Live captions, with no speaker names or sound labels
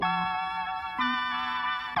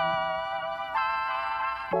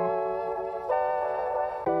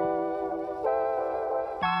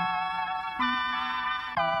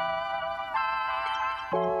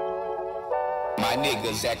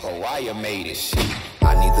nigga Zachariah made it.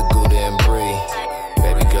 I need the Gouda and Brie.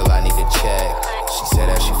 Baby girl, I need a check. She said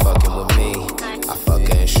that she fucking with me. I fuck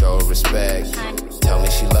her and show her respect. Tell me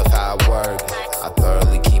she love how I work. I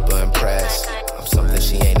thoroughly keep her impressed. I'm something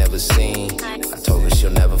she ain't never seen. I told her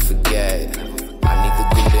she'll never forget. I need the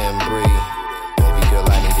Gouda and Brie. Baby girl,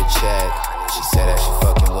 I need a check. She said that she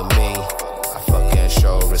fucking with me. I fuck her and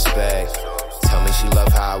show her respect. Tell me she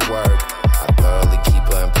love how I work. I thoroughly keep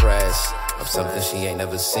her impressed. I'm something she ain't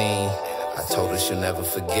never seen. I told her she'll never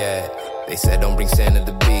forget. They said don't bring sand to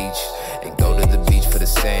the beach and go to the beach for the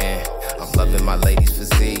sand. I'm loving my lady's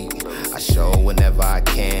physique. I show her whenever I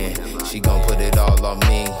can. She gon' put it all on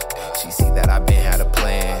me. She see that I been had a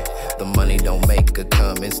plan. The money don't make her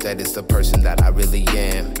come. Instead it's the person that I really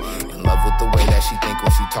am. In love with the way that she think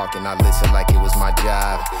when she talking. I listen like it was my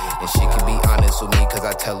job. And she can be honest with me cause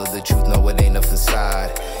I tell her the truth. No, it ain't a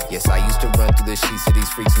facade. Yes, I used to run through the sheets of these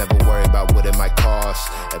freaks. Never worry about what it might cost.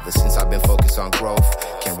 Ever since I've been focused on growth.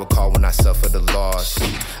 Can't recall when I suffered a loss.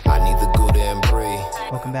 I need the Gouda and Brie.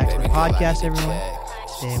 Welcome back to the podcast, everyone.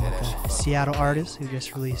 Today I'm with a Seattle artist who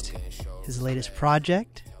just released his latest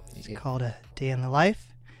project. It's called A Day in the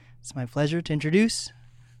Life. It's my pleasure to introduce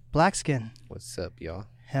Blackskin. What's up, y'all?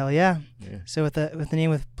 Hell yeah. So with the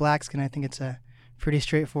name with Blackskin, I think it's a pretty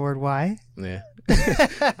straightforward why. Yeah.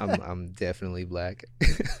 I'm definitely black.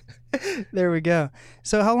 There we go.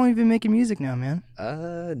 So how long have you been making music now, man?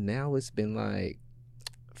 Now it's been like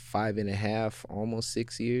 5.5, almost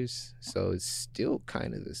 6 years. So it's still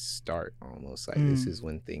kind of the start almost. Like this is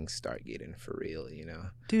when things start getting for real, you know?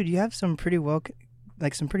 Dude, you have some pretty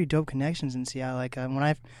some pretty dope connections in Seattle. Like when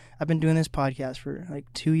I've been doing this podcast for like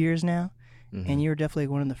 2 years now, and you're definitely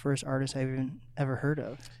one of the first artists I've even ever heard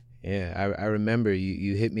of. Yeah, I remember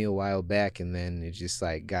you hit me a while back, and then it just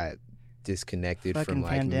like got disconnected from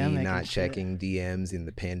like me not checking DMs in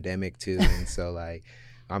the pandemic too, and so like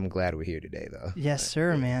I'm glad we're here today though. Yes,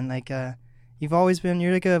 sir, man. Like you've always been,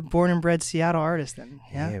 you're like a born and bred Seattle artist then.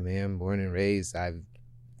 Yeah, man, born and raised. I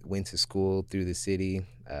went to school through the city,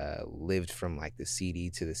 lived from like the CD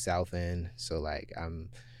to the South End, so like I'm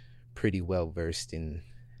pretty well versed in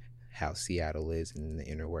how Seattle is and the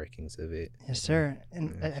inner workings of it. Yes, sir.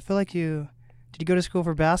 And I feel like did you go to school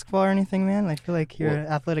for basketball or anything, man? I feel like you're an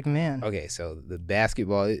athletic man. Okay, so the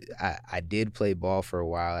basketball, I did play ball for a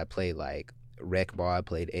while. I played like rec ball, I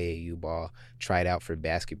played AAU ball, tried out for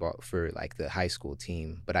basketball for like the high school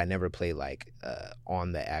team, but I never played like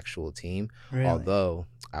on the actual team. Really? Although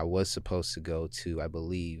I was supposed to go to, I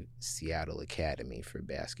believe, Seattle Academy for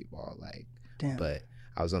basketball. Like, damn. But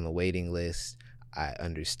I was on the waiting list. I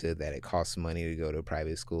understood that it costs money to go to a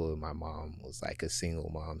private school, and my mom was like a single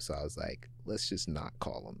mom, so I was like, let's just not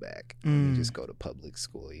call them back and just go to public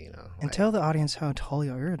school, you know. And like, tell the audience how tall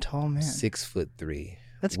you are. You're a tall man. 6'3".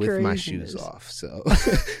 That's with crazy. My shoes off. So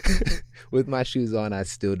with my shoes on, I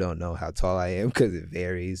still don't know how tall I am because it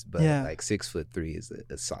varies, but like 6'3" is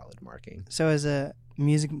a solid marking. So has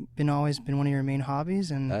music always been one of your main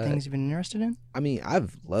hobbies and things you've been interested in? I mean,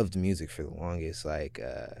 I've loved music for the longest. Like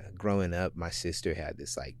growing up, my sister had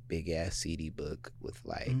this like big ass CD book with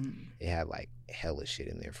like it had like hella shit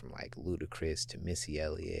in there, from like Ludacris to Missy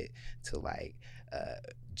Elliott to like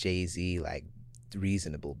Jay-Z, like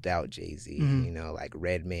Reasonable Doubt Jay-Z, you know, like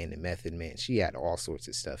Redman and Method Man. She had all sorts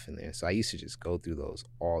of stuff in there. So I used to just go through those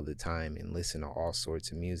all the time and listen to all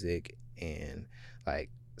sorts of music. And like,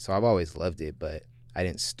 so I've always loved it, but I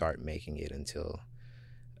didn't start making it until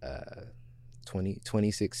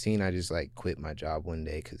 2016. I just like quit my job one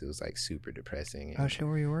day because it was like super depressing. Oh shit,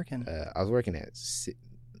 where were you working? I was working at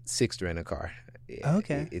Sixt Rent-A-Car. Oh,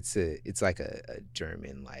 okay. It's like a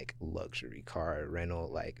German like luxury car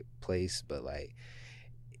rental like place, but like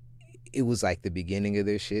it was like the beginning of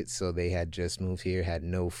their shit, so they had just moved here, had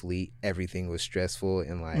no fleet, everything was stressful,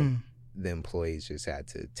 and like the employees just had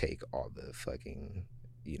to take all the fucking,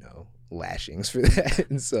 you know, lashings for that.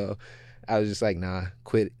 And so I was just like, nah,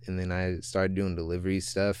 quit. And then I started doing delivery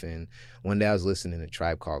stuff, and one day I was listening to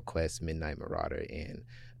Tribe Called Quest, Midnight Marauder, and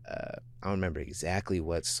I don't remember exactly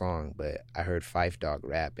what song, but I heard Phife Dawg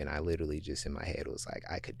rap, and I literally just in my head was like,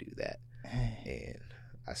 I could do that. And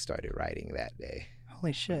I started writing that day.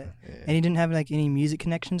 Holy shit. Yeah. And you didn't have like any music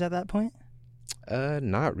connections at that point?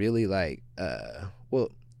 Not really, like, well,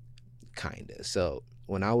 kinda. So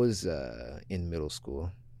when I was in middle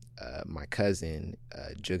school, my cousin,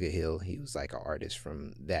 Jugga Hill, he was like an artist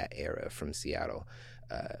from that era from Seattle.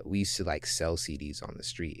 We used to like sell CDs on the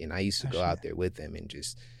street, and I used to go out there with them and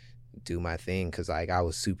just do my thing, because like I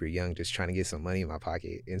was super young, just trying to get some money in my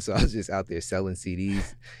pocket, and so I was just out there selling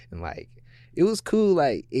CDs, and like it was cool.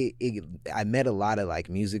 Like I met a lot of like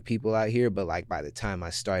music people out here, but like by the time I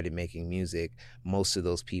started making music, most of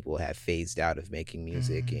those people had phased out of making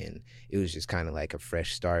music, and it was just kind of like a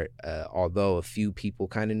fresh start. Although a few people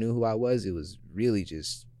kind of knew who I was, it was really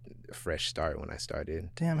just a fresh start when I started.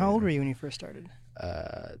 Damn, how old were you when you first started?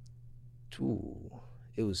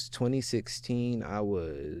 It was 2016. I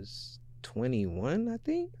was 21, I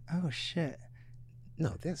think. Oh shit.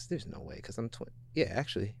 No, there's no way, because I'm 20. Yeah,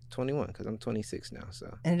 actually 21, because I'm 26 now.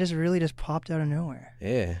 So. And it just really popped out of nowhere.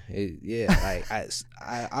 Yeah, like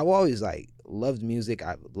I've always like loved music.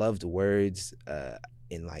 I loved words.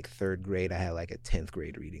 In like third grade, I had like a 10th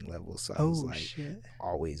grade reading level, so I was like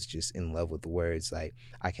always just in love with the words. Like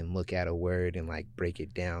I can look at a word and like break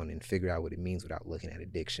it down and figure out what it means without looking at a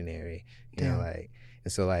dictionary. You know, like,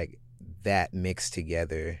 and so like that mixed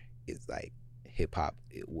together is like hip hop.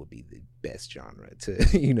 It would be the best genre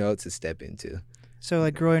to to step into. So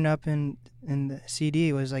like growing up in the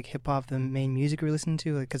CD, was like hip hop the main music you were listening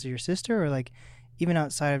to, like because of your sister, or like even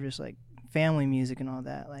outside of just like family music and all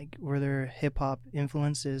that? Like were there hip hop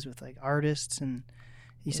influences with like artists? And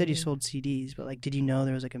you said you sold CDs, but like did you know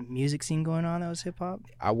there was like a music scene going on that was hip hop?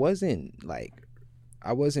 I wasn't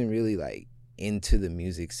really like into the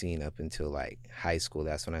music scene up until like high school.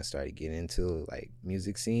 That's when I started getting into like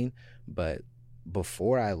music scene. But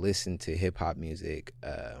before I listened to hip hop music,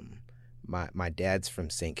 my dad's from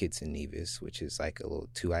St. Kitts and Nevis, which is like a little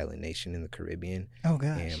 2-island nation in the Caribbean. Oh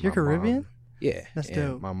gosh, you're Caribbean? Yeah, that's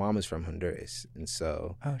dope. My mom is from Honduras, and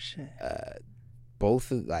so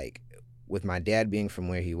both of, like with my dad being from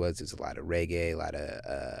where he was, there's a lot of reggae, a lot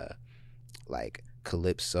of like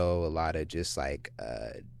calypso, a lot of just like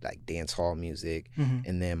dance hall music,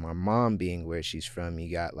 and then my mom being where she's from, you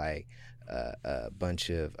got like a bunch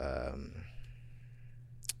of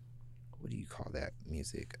what do you call that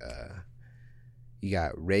music? You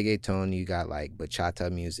got reggaeton, you got like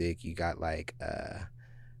bachata music, you got like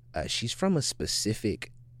she's from a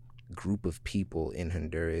specific group of people in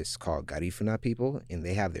Honduras called Garifuna people, and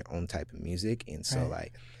they have their own type of music. And so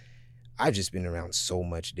like I've just been around so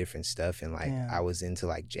much different stuff, and like I was into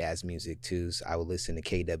like jazz music too, so I would listen to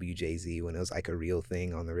KWJZ when it was like a real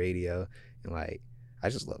thing on the radio, and like I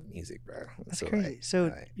just love music, bro. That's so crazy. Like,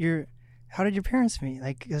 so how did your parents meet?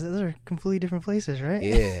 Like, because those are completely different places, right?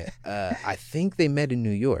 Yeah. I think they met in New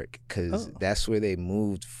York, because that's where they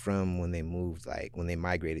moved from when they moved, like, when they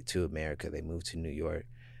migrated to America, they moved to New York.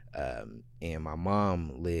 And my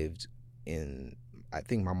mom I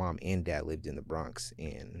think my mom and dad lived in the Bronx,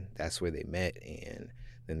 and that's where they met. And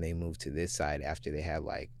then they moved to this side after they had,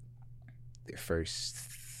 like, their first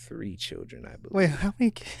 3 children, I believe. Wait, how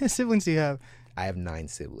many siblings do you have? I have 9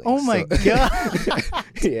 siblings. Oh my God.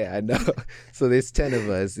 Yeah, I know. So there's 10 of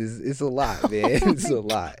us. It's a lot, man. It's a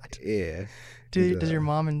lot. Yeah. Does your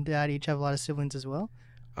mom and dad each have a lot of siblings as well?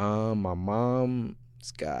 My mom's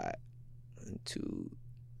got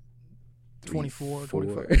 24.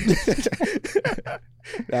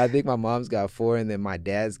 I think my mom's got 4, and then my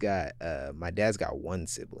dad's got 1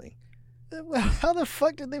 sibling. How the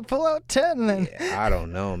fuck did they pull out 10 then? Yeah, I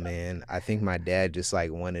don't know, man. I think my dad just like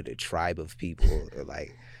wanted a tribe of people, or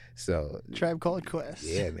like, so Tribe Called Quest.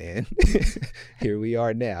 Yeah, man. Here we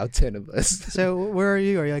are now, 10 of us. So where are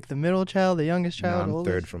you? Are you like the middle child, the youngest child? No, I'm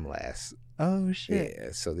third from last. Oh shit.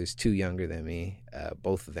 Yeah, so there's 2 younger than me.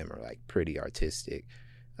 Both of them are like pretty artistic.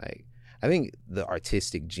 Like I think the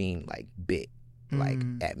artistic gene like bit like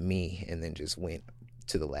at me, and then just went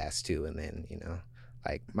to the last 2, and then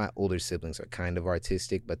like my older siblings are kind of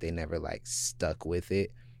artistic, but they never like stuck with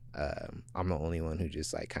it. I'm the only one who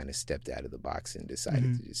just like kind of stepped out of the box and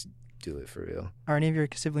decided to just do it for real. Are any of your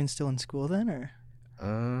siblings still in school then, or?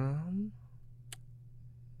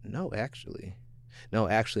 No, actually,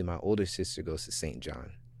 my older sister goes to St.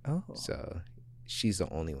 John. Oh. So she's the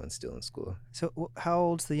only one still in school. So how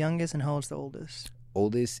old's the youngest and how old's the oldest?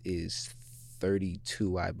 Oldest is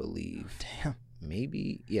 32, I believe. Damn.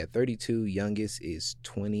 Maybe, 32. Youngest is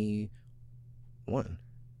 21.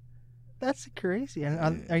 That's crazy.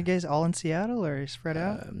 And are you guys all in Seattle or spread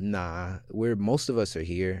out? Nah, most of us are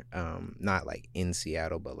here. Not like in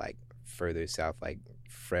Seattle, but like further south, like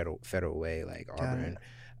Federal Way, like Auburn.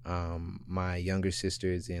 My younger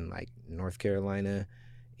sister is in like North Carolina,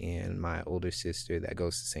 and my older sister that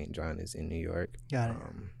goes to St. John is in New York. Got it.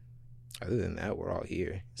 Other than that, we're all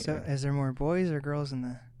here. So is there more boys or girls in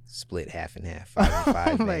the... Split half and half, 5 and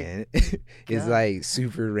 5, man. It's like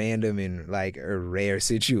super random and like a rare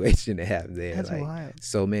situation to have there. That's like wild.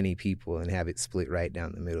 So many people and have it split right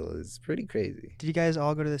down the middle. It's pretty crazy. Did you guys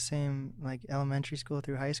all go to the same like elementary school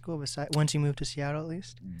through high school once you moved to Seattle at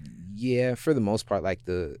least? Yeah, for the most part, like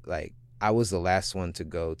I was the last one to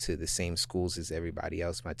go to the same schools as everybody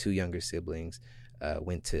else. My 2 younger siblings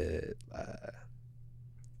went to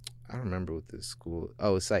I don't remember what the school.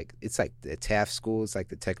 Oh, it's like the Taft School. It's like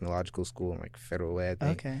the technological school in like Federal Way, I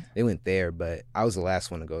think. Okay. They went there, but I was the last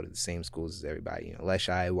one to go to the same schools as everybody. You know,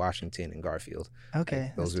 Leschi, Washington, and Garfield. Okay.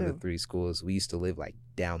 Like, those are the 3 schools. We used to live like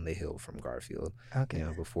down the hill from Garfield. Okay. You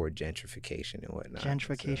know, before gentrification and whatnot.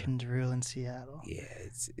 Gentrification's real in Seattle. Yeah,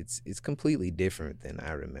 it's completely different than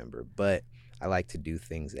I remember, but I like to do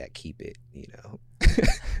things that keep it, you know,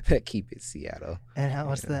 that keep it Seattle. And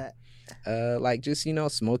what's that? Like just, you know,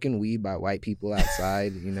 smoking weed by white people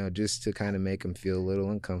outside, you know, just to kind of make them feel a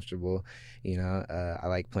little uncomfortable. You know, I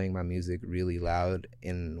like playing my music really loud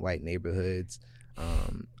in white neighborhoods.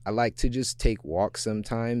 I like to just take walks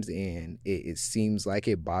sometimes, and it seems like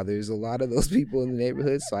it bothers a lot of those people in the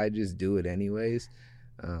neighborhood, so I just do it anyways.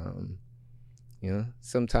 You know,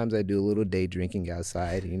 sometimes I do a little day drinking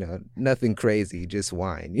outside, you know, nothing crazy, just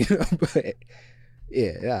wine, you know, but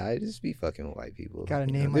yeah, I just be fucking with white people. Got a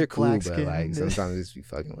name like they're cool, Black but Skin. like sometimes I just be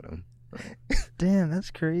fucking with them. Damn, that's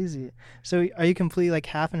crazy. So are you completely like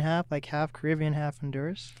half and half, like half Caribbean, half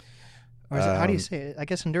Honduras? Or is it, how do you say it? I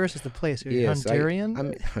guess Honduras is the place. Are you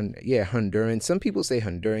Honduran? Honduran. Some people say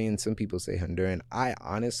Honduran. Some people say Honduran. I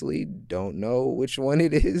honestly don't know which one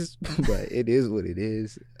it is, but it is what it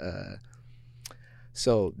is.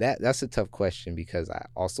 So that's a tough question because I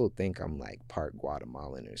also think I'm like part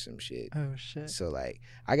Guatemalan or some shit. Oh shit. So like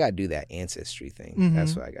I gotta do that ancestry thing. Mm-hmm.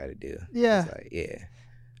 That's what I gotta do. Yeah. Like, yeah.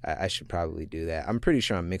 I should probably do that. I'm pretty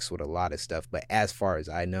sure I'm mixed with a lot of stuff, but as far as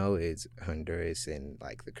I know, it's Honduras and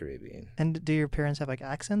like the Caribbean. And do your parents have like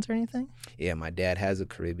accents or anything? Yeah, my dad has a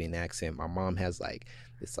Caribbean accent. My mom has like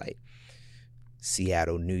this like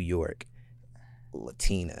Seattle, New York,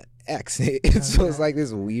 Latina accent. So it's like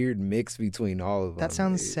this weird mix between all of them. That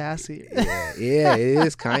sounds sassy. Yeah, it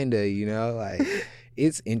is kind of, you know, like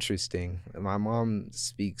it's interesting. My mom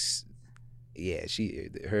speaks. Yeah,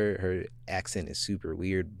 her accent is super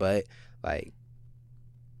weird, but like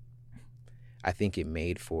I think it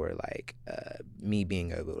made for like me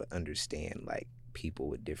being able to understand like people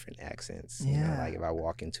with different accents. Yeah. You know, like if I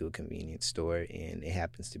walk into a convenience store and it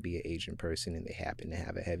happens to be an Asian person and they happen to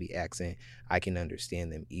have a heavy accent, I can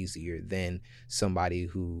understand them easier than somebody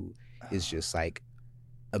who is just like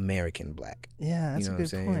American black. Yeah, that's you know a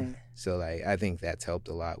good point. So like I think that's helped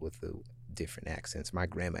a lot with the different accents. My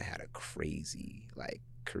grandma had a crazy like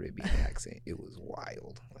Caribbean accent. It was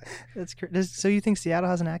wild. Like, that's so you think Seattle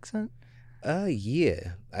has an accent?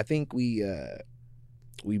 Yeah. I think we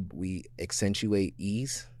accentuate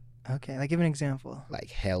E's. Okay, like give an example. Like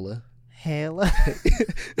hella. Hella.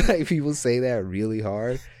 Like people say that really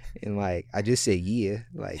hard, and like I just say yeah,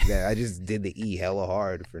 like that. I just did the E hella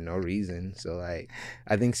hard for no reason. So like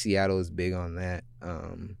I think Seattle is big on that.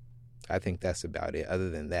 I think that's about it. Other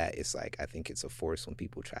than that, it's like I think it's a force when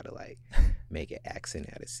people try to like make an accent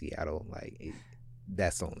out of Seattle. Like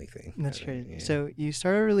that's the only thing. That's crazy. Yeah. So you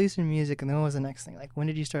started releasing music, and then what was the next thing? Like when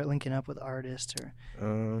did you start linking up with artists, or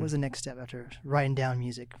what was the next step after writing down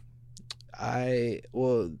music?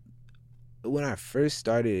 Well, when I first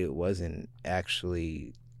started, it wasn't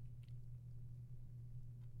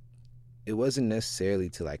necessarily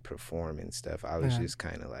to like perform and stuff. I was just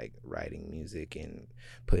kind of like writing music and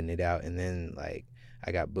putting it out, and then like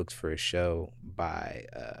I got booked for a show by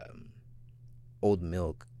Old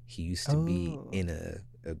Milk. He used to be in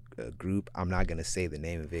a group. I'm not gonna say the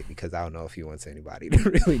name of it because I don't know if he wants anybody to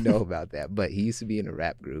really know about that, but he used to be in a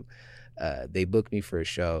rap group. They booked me for a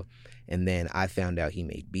show, and then I found out he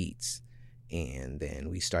made beats, and then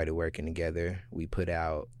we started working together. We put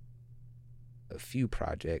out a few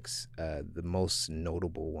projects. The most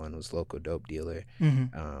notable one was Loco Dope Dealer.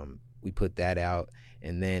 Mm-hmm. We put that out,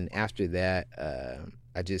 and then after that,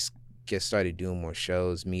 I just started doing more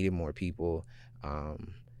shows, meeting more people.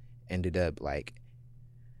 Ended up like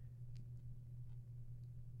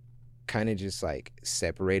kind of just like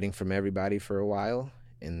separating from everybody for a while,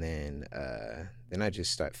 and then I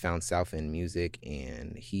just found South End Music,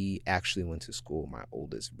 and he actually went to school with my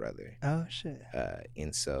oldest brother. Oh shit!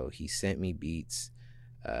 And so he sent me beats,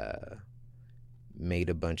 made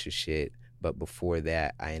a bunch of shit. But before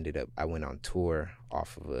that, I went on tour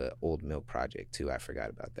off of a Old Milk project too. I forgot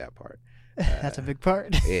about that part. That's a big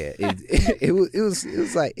part. Yeah, it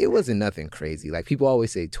was like it wasn't nothing crazy. Like people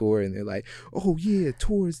always say tour, and they're like, "Oh yeah,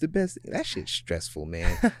 tour is the best." That shit's stressful,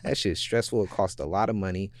 man. That shit's stressful. It costs a lot of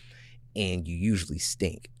money, and you usually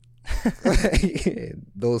stink.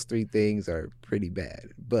 Those 3 things are pretty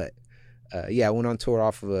bad. But yeah, I went on tour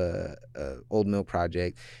off of a Old Milk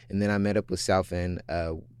project, and then I met up with South End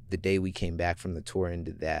the day we came back from the tour and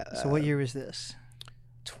did that. So what year was this?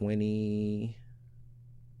 2019.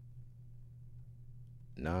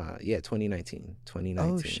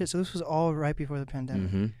 Oh shit! So this was all right before the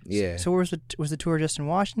pandemic. Mm-hmm. Yeah. So was the tour just in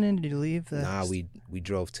Washington? Did you leave the? Nah, we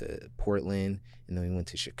drove to Portland and then we went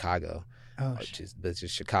to Chicago. Oh but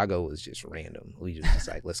Chicago was just random. We just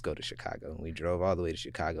like, let's go to Chicago. We drove all the way to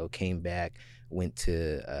Chicago, came back, went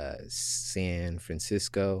to San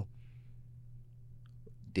Francisco,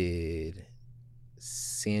 did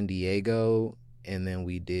San Diego, and then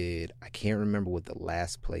we did, I can't remember what the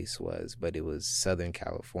last place was, but it was Southern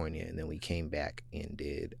California, and then we came back and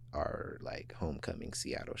did our like homecoming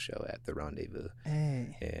Seattle show at the Rendezvous.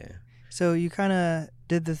 Hey. Yeah. So you kind of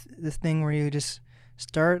did this thing where you just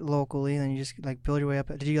start locally and then you just like build your way up.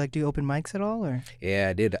 Did you like do open mics at all, or? Yeah,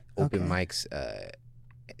 I did open mics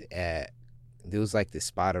there was like this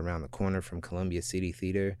spot around the corner from Columbia City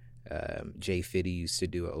Theater. Jay Fitty used to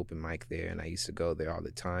do an open mic there, and I used to go there all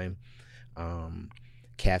the time.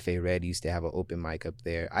 Cafe Red used to have an open mic up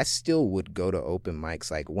there. I still would go to open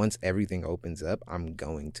mics. Like once everything opens up, I'm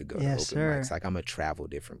going to go to open mics. Like I'm gonna travel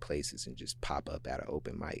different places and just pop up at an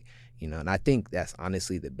open mic, you know. And I think that's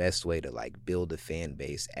honestly the best way to like build a fan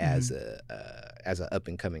base as as an up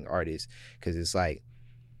and coming artist, because it's like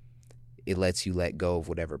it lets you let go of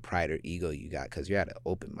whatever pride or ego you got, because you're at an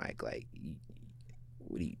open mic. Like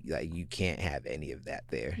you can't have any of that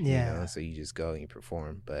there. Yeah. You know? So you just go and you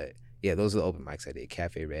perform. But yeah, those are the open mics I did.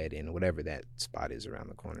 Cafe Red and whatever that spot is around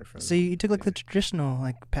the corner from. So you took like the traditional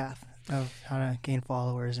like path of how to gain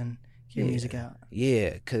followers and get your music out.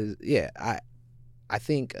 Yeah, because I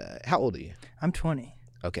think, how old are you? I'm 20.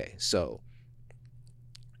 Okay, so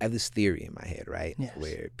I have this theory in my head, right? Yes.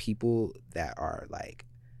 Where people that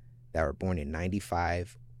were born in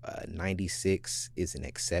 95, 96 is an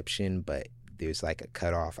exception, but there's like a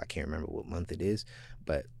cutoff. I can't remember what month it is,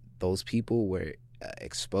 but those people were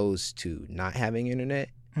exposed to not having internet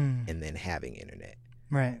and then having internet.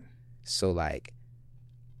 Right. So like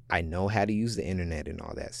I know how to use the internet and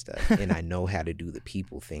all that stuff, and I know how to do the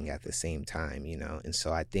people thing at the same time, you know? And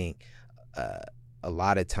so I think a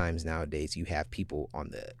lot of times nowadays you have people on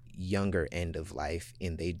the younger end of life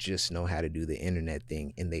and they just know how to do the internet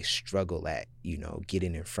thing, and they struggle at, you know,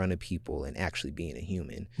 getting in front of people and actually being a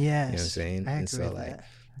human. Yes. You know what I'm saying? I agree and so with like that.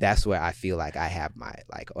 That's where I feel like I have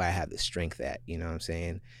I have the strength at, you know what I'm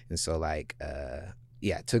saying? And so like I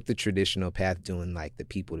took the traditional path, doing like the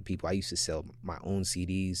people to people. I used to sell my own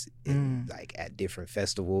CDs in, like at different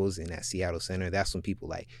festivals and at Seattle Center. That's when people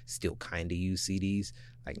like still kind of use CDs.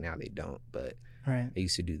 Like now they don't, but right. I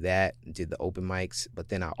used to do that, did the open mics. But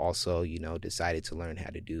then I also, you know, decided to learn how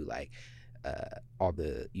to do like all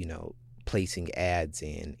the, you know, placing ads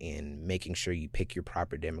and making sure you pick your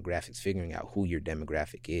proper demographics, figuring out who your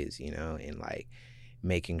demographic is, you know, and like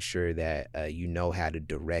making sure that you know how to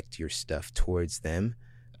direct your stuff towards them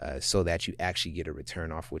so that you actually get a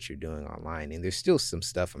return off what you're doing online. And there's still some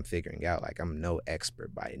stuff I'm figuring out. Like I'm no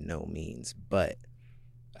expert by no means, but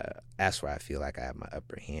that's where I feel like I have my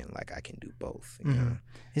upper hand. Like I can do both, you know?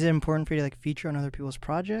 Is it important for you to like feature on other people's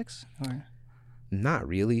projects, or? Not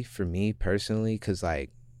really for me personally, because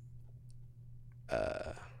like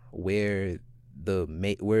where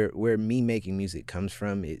me making music comes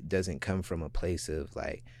from, it doesn't come from a place of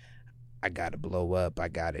like I gotta blow up, I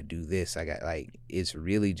gotta do this, I got like, it's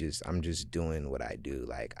really just I'm just doing what I do.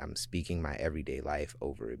 Like I'm speaking my everyday life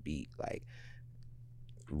over a beat, like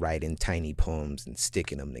writing tiny poems and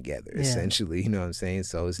sticking them together, essentially, you know what I'm saying?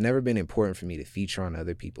 So it's never been important for me to feature on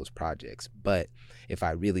other people's projects, but if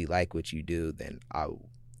I really like what you do, then I'll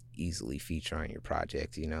easily feature on your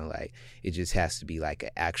project, you know? Like it just has to be like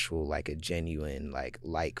an actual, like a genuine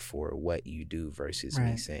like for what you do versus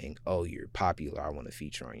me saying, oh, you're popular, I want to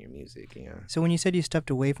feature on your music, you know? So when you said you stepped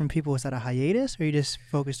away from people, was that a hiatus, or you just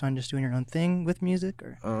focused on just doing your own thing with music,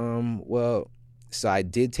 or? Well, so I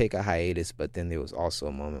did take a hiatus, but then there was also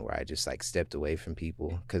a moment where I just like stepped away from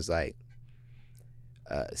people, because like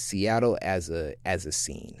Seattle as a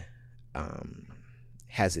scene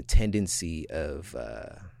has a tendency of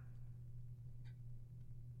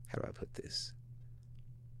how do I put this?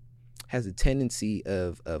 Has a tendency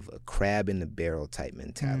of a crab in the barrel type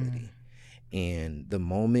mentality. And the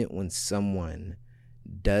moment when someone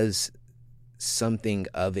does something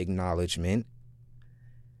of acknowledgement,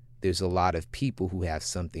 there's a lot of people who have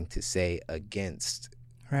something to say against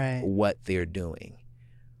what they're doing.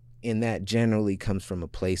 And that generally comes from a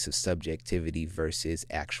place of subjectivity versus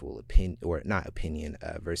actual opinion, or not opinion,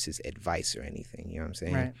 versus advice or anything, you know what I'm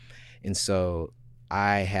saying? Right. And so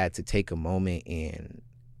I had to take a moment and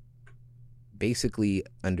basically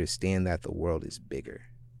understand that the world is bigger.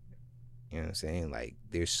 You know what I'm saying? Like,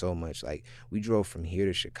 there's so much, like, we drove from here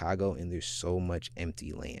to Chicago and there's so much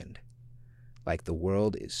empty land. Like, the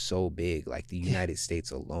world is so big. Like, the United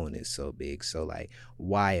States alone is so big. So, like,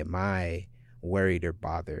 why am I worried or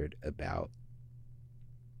bothered about,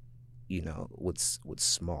 you know, what's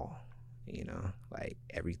small? You know, like,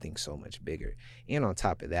 everything's so much bigger. And on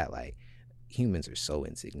top of that, like, humans are so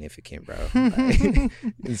insignificant, bro. Like,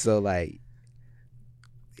 and so, like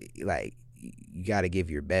you got to give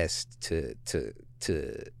your best to the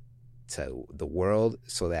world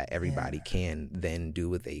so that everybody can then do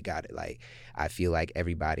what they got. Like, I feel like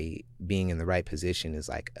everybody being in the right position is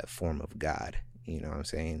like a form of God, you know what I'm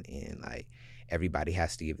saying? And like, everybody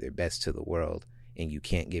has to give their best to the world, and you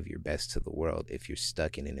can't give your best to the world if you're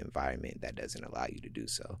stuck in an environment that doesn't allow you to do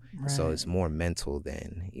so. Right. So it's more mental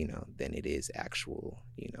than it is actual,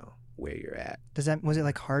 you know, where you're at. Was it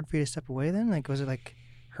like hard for you to step away then? Like, was it like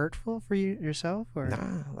hurtful for you yourself, or?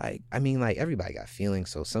 Nah, like, I mean, like, everybody got feelings,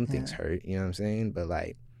 so some things hurt, you know what I'm saying? But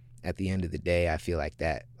like, at the end of the day, I feel like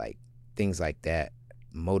that, like, things like that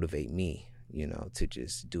motivate me, you know, to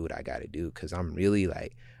just do what I got to do, because I'm really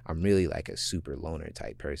like a super loner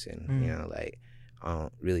type person, you know, like, I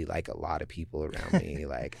don't really like a lot of people around me.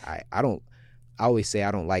 Like, I always say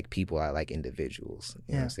I don't like people, I like individuals,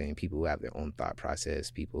 you know what I'm saying? People who have their own thought process,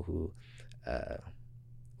 people who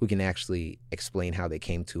can actually explain how they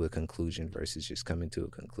came to a conclusion versus just coming to a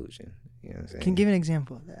conclusion. You know what I'm saying? Can you give an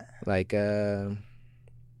example of that? Like,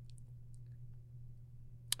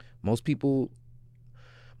 most people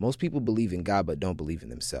believe in God but don't believe in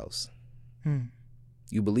themselves.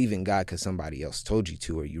 You believe in God because somebody else told you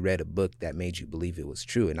to, or you read a book that made you believe it was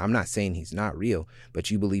true. And I'm not saying he's not real,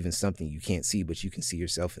 but you believe in something you can't see, but you can see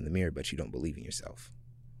yourself in the mirror, but you don't believe in yourself.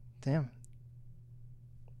 Damn.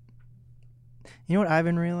 You know what I've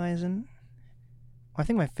been realizing? I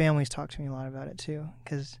think my family's talked to me a lot about it too,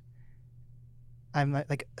 because I'm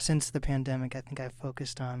like, since the pandemic, I think I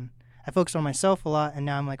focused on myself a lot, and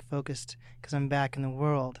now I'm like focused, because I'm back in the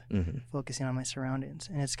world, focusing on my surroundings.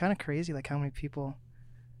 And it's kind of crazy, like, how many people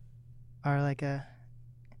are like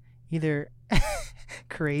either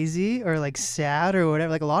crazy or like sad or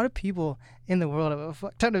whatever. Like, a lot of people in the world have a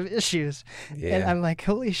fuck ton of issues. And I'm like,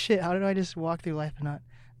 holy shit, how did I just walk through life and not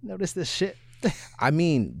notice this shit? I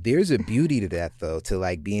mean, there's a beauty to that, though, to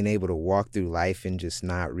like being able to walk through life and just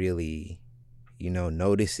not really, you know,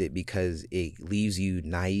 notice it, because it leaves you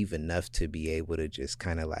naive enough to be able to just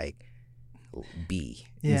kind of like be,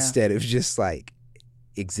 instead of just like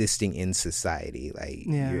existing in society. Like,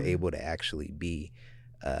 you're able to actually be.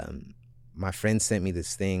 My friend sent me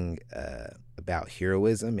this thing about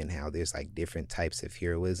heroism and how there's like different types of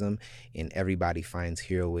heroism, and everybody finds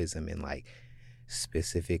heroism in like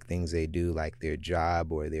specific things they do, like their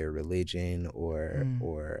job or their religion or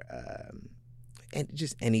and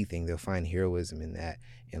just anything. They'll find heroism in that.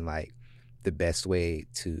 And like, the best way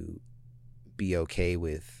to be okay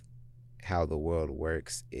with how the world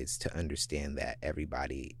works is to understand that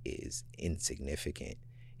everybody is insignificant,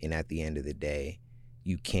 and at the end of the day,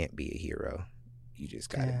 you can't be a hero. You just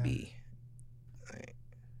gotta be. Like,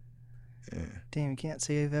 Damn, you can't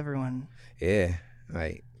save everyone. Yeah,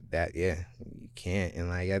 like that. Yeah, you can't. And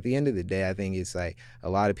like, at the end of the day, I think it's like a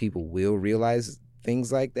lot of people will realize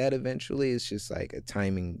things like that eventually. It's just like a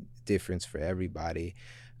timing difference for everybody.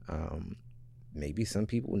 Maybe some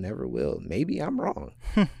people never will. Maybe I'm wrong.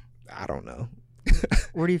 I don't know.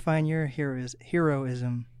 Where do you find your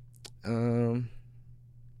heroism?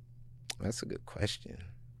 That's a good question.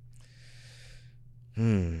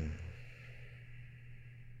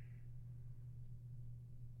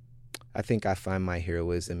 I think I find my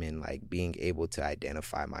heroism in like being able to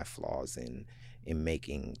identify my flaws and in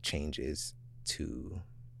making changes to,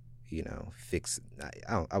 you know, fix.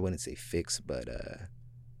 I wouldn't say fix, but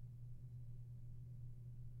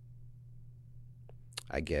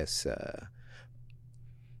I guess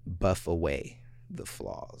buff away the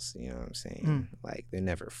flaws. You know what I'm saying? Like, they're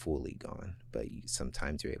never fully gone, but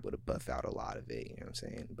sometimes you're able to buff out a lot of it. You know what I'm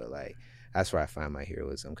saying? But like, that's where I find my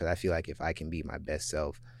heroism, because I feel like if I can be my best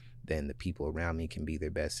self, then the people around me can be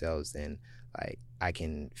their best selves. Then like, I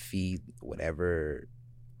can feed whatever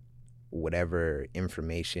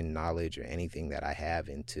information, knowledge, or anything that I have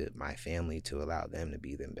into my family to allow them to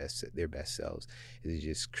be their best selves. It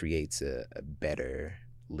just creates a better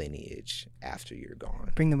lineage after you're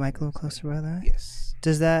gone. Bring the mic a little closer, by the way. Yes.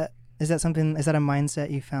 Is that a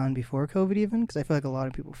mindset you found before COVID even? Because I feel like a lot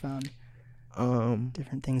of people found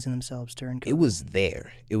different things in themselves during COVID. It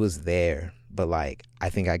was there, but like, I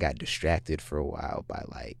think I got distracted for a while by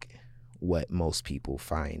like what most people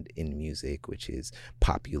find in music, which is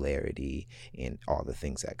popularity and all the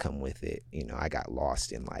things that come with it. You know, I got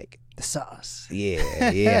lost in like The sauce.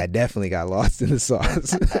 yeah, I definitely got lost in the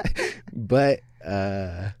sauce. But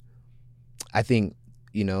I think,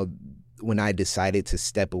 you know, when I decided to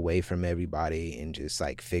step away from everybody and just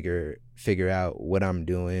like figure out what I'm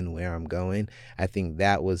doing, where I'm going, I think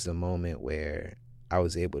that was the moment where I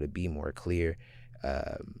was able to be more clear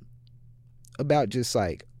about just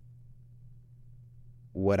like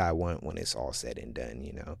what I want when it's all said and done,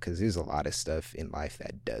 you know, because there's a lot of stuff in life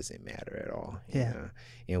that doesn't matter at all. You know?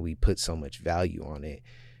 And we put so much value on it.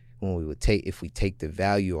 If we take the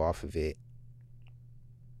value off of it,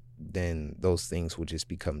 then those things will just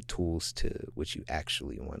become tools to what you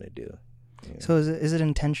actually want to do. You know? So is it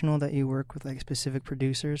intentional that you work with like specific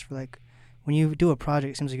producers for like when you do a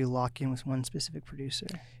project? It seems like you lock in with one specific producer.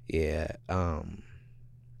 Yeah,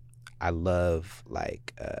 I love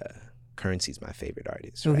like Currency's my favorite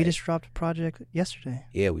artist. So right? he just dropped a project yesterday.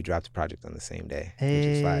 Yeah, we dropped a project on the same day. Hey. Which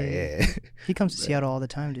is like, yeah. He comes to Seattle all the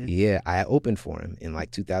time, dude. Yeah, I opened for him in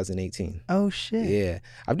like 2018. Oh shit. Yeah,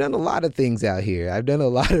 I've done a lot of things out here. I've done a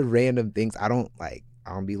lot of random things. I don't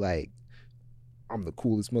be like, I'm the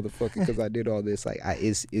coolest motherfucker because I did all this. Like, I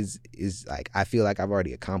feel like I've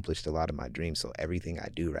already accomplished a lot of my dreams. So everything I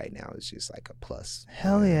do right now is just like a plus.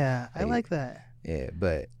 Hell yeah, I like that. Yeah,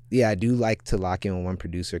 but yeah, I do like to lock in with one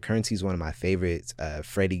producer. Currency's one of my favorites.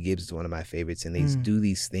 Freddie Gibbs is one of my favorites, and they do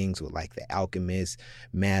these things with like The Alchemist,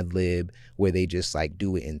 Madlib, where they just like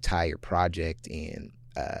do an entire project, and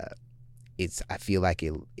I feel like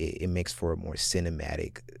it makes for a more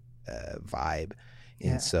cinematic vibe.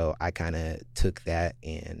 And so I kind of took that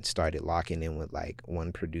and started locking in with like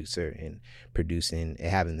one producer and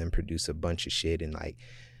having them produce a bunch of shit and like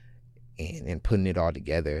and putting it all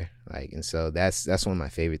together. Like, and so that's one of my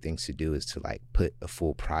favorite things to do is to like put a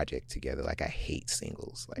full project together. Like I hate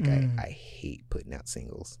singles. Like I hate putting out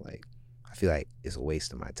singles. Like I feel like it's a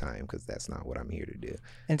waste of my time because that's not what I'm here to do.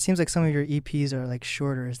 And it seems like some of your EPs are like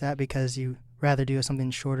shorter. Is that because you rather do something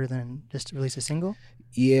shorter than just release a single?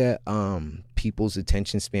 Yeah, people's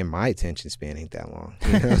attention span, my attention span ain't that long.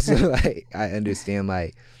 You know? So like I understand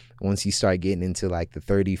like once you start getting into like the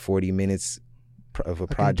 30, 40 minutes of a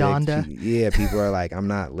project, people are like, I'm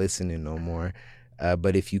not listening no more.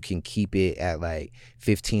 But if you can keep it at like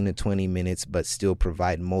 15 to 20 minutes but still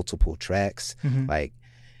provide multiple tracks, like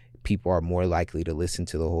people are more likely to listen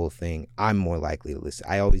to the whole thing. I'm more likely to listen.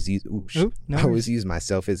 I always use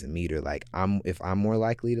myself as a meter. Like if I'm more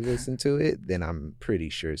likely to listen to it, then I'm pretty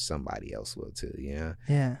sure somebody else will too, you know?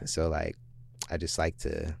 Yeah. And so like I just like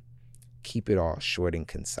to keep it all short and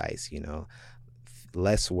concise, you know,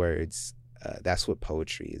 less words. That's what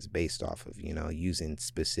poetry is based off of, you know, using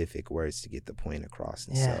specific words to get the point across.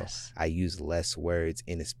 And so I use less words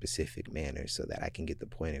in a specific manner so that I can get the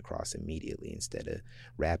point across immediately instead of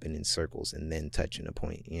rapping in circles and then touching a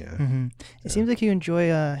point, you know. It seems like you enjoy,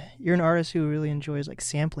 you're an artist who really enjoys like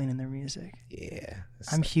sampling in their music. Yeah.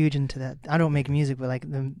 I'm huge into that. I don't make music, but like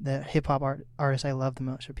the hip hop artists I love the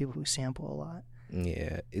most are people who sample a lot.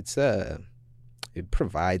 Yeah. It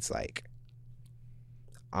provides like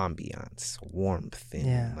ambiance, warmth,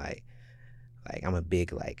 and like I'm a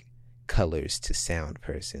big like colors to sound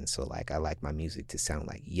person, so like I like my music to sound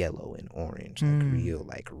like yellow and orange, like real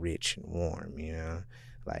like rich and warm, you know,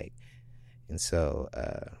 like. And so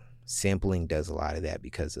sampling does a lot of that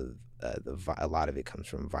because of a lot of it comes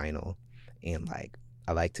from vinyl, and like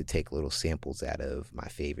I like to take little samples out of my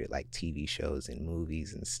favorite like TV shows and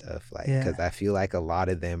movies and stuff, like because I feel like a lot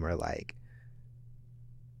of them are like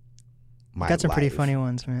got some pretty funny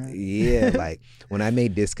ones, man. Yeah, like when I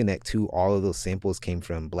made Disconnect 2, all of those samples came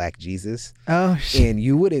from Black Jesus. Oh shit. And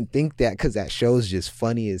you wouldn't think that because that show's just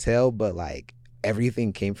funny as hell, but like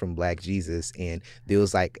everything came from Black Jesus. And there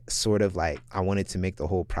was like sort of like I wanted to make the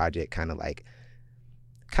whole project kind of like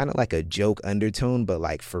a joke undertone, but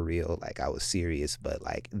like for real, like I was serious, but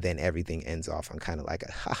like then everything ends off on kind of like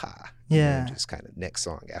a haha. Yeah. You know, just kind of next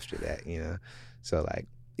song after that, you know? So like,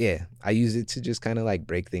 yeah, I use it to just kind of like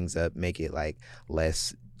break things up, make it like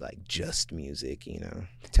less like just music, you know,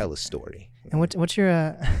 tell a story. And what's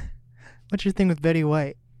your thing with Betty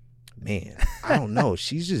White? Man, I don't know.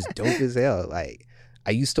 She's just dope as hell. Like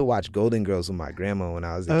I used to watch Golden Girls with my grandma when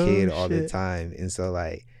I was a kid all the time. And so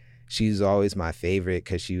like she was always my favorite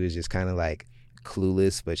because she was just kind of like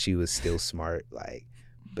clueless, but she was still smart. Like,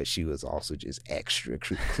 but she was also just extra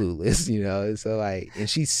clueless, you know? So like, and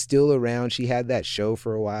she's still around. She had that show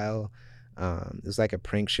for a while. It was like a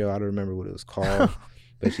prank show. I don't remember what it was called,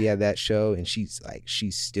 But she had that show, and she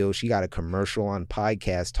got a commercial on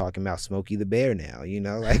podcast talking about Smokey the Bear now, you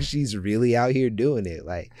know, like she's really out here doing it.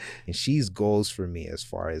 Like, and she's goals for me as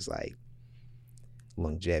far as like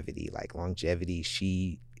longevity,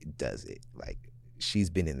 she does it. Like,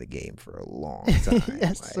 she's been in the game for a long time.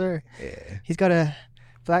 Yes, like, sir. Yeah.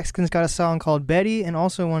 Blackskin's got a song called Betty and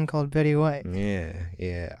also one called Betty White.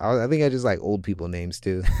 Yeah. I think I just like old people names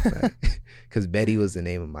too. Because Betty was the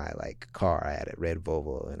name of my like car. I had a red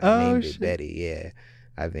Volvo and I named it Betty. Yeah.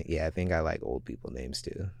 I think I like old people names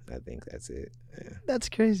too. I think that's it. Yeah. That's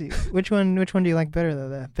crazy. Which one do you like better though?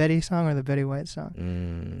 The Betty song or the Betty White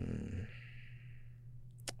song?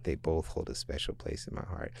 They both hold a special place in my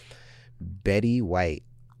heart. Betty White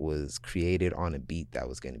was created on a beat that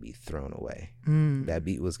was going to be thrown away. That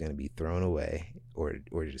beat was going to be thrown away or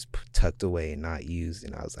just tucked away and not used,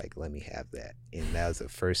 and I was like, let me have that. And that was the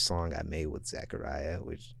first song I made with Zachariah,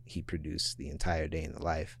 which he produced the entire Day in the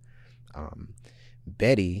Life.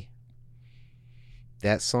 Betty,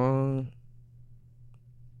 that song,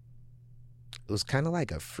 it was kind of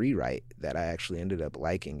like a free write that I actually ended up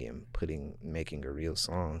liking and making a real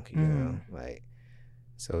song, you know, like,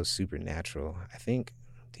 so it was super natural. I think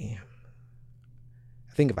if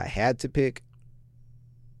I had to pick,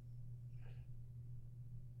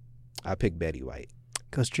 I'd pick Betty White.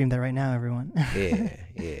 Go stream that right now, everyone.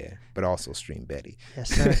 Yeah. But also stream Betty. Yes,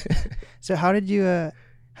 sir. So how'd you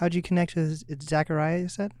connect with Zachariah, you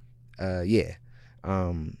said? Yeah.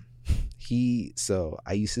 So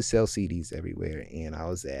I used to sell CDs everywhere, and I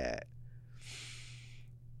was at,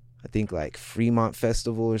 I think like Fremont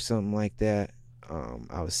Festival or something like that.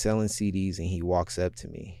 I was selling CDs, and he walks up to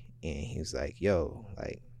me and he was like, yo,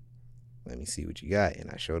 like, let me see what you got.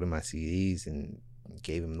 And I showed him my CDs and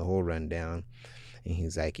gave him the whole rundown. And he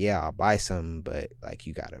was like, yeah, I'll buy some, but like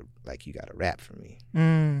you gotta rap for me.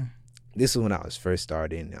 This is when I was first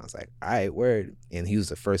starting, and I was like, all right, word. And he was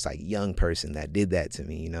the first like young person that did that to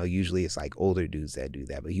me. You know, usually it's like older dudes that do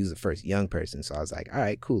that, but he was the first young person. So I was like, all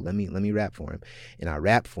right, cool. Let me rap for him. And I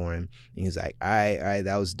rapped for him, and he was like, all right,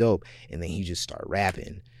 that was dope. And then he just started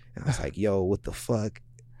rapping, and I was like, yo, what the fuck?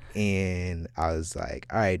 And I was like,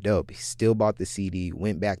 all right, dope. He still bought the CD,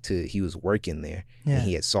 went back to, he was working there, and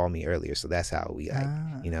he had saw me earlier. So that's how we like,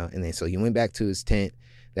 you know, and then so he went back to his tent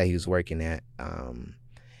that he was working at.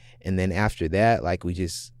 And then after that, like, we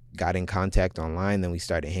just got in contact online. Then we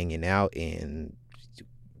started hanging out, and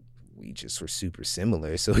we just were super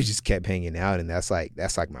similar. So we just kept hanging out, and that's like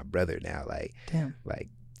my brother now. Like, damn,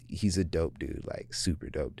 like he's a dope dude, like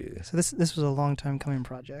super dope dude. So this was a long time coming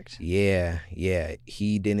project. Yeah.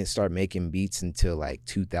 He didn't start making beats until like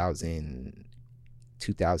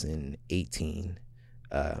 2018.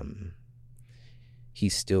 He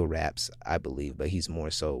still raps, I believe, but he's more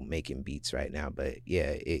so making beats right now. But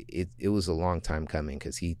yeah, it was a long time coming,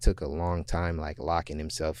 because he took a long time like locking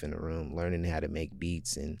himself in a room, learning how to make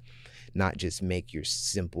beats, and not just make your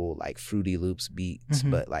simple like Fruity Loops beats,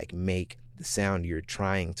 but like make the sound you're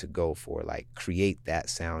trying to go for, like create that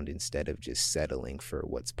sound instead of just settling for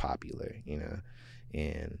what's popular, you know.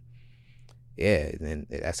 And yeah, then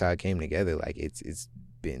that's how it came together. Like it's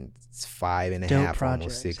been 5.5,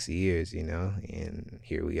 almost 6 years, you know, and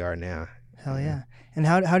here we are now. Hell yeah. And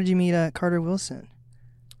how did you meet Carter Wilson?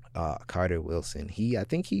 Carter Wilson,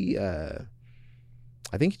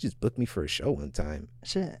 I think he just booked me for a show one time.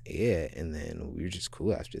 Shit. Yeah, and then we were just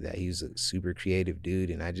cool after that. He was a super creative dude,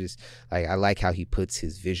 and I just I like how he puts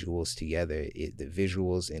his visuals together. The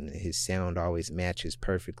visuals and his sound always matches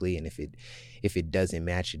perfectly, and if it doesn't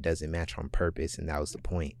match, it doesn't match on purpose, and that was the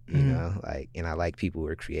point, you know. Like, and I like people who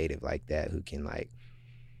are creative like that, who can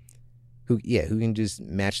who can just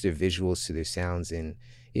match their visuals to their sounds. And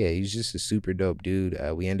yeah, he's just a super dope dude.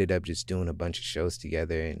 We ended up just doing a bunch of shows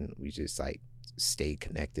together, and we just like stayed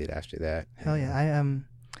connected after that. Hell yeah.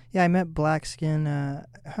 I met Blackskin,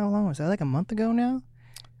 how long was that? Like a month ago now?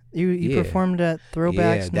 You performed at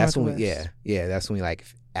Throwbacks that's Northwest. That's when we like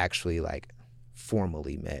actually like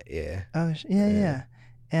formally met. Yeah. Oh yeah.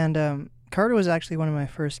 And Carter was actually one of my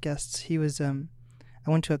first guests. He was I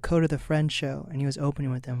went to a Code of the Friend show, and he was opening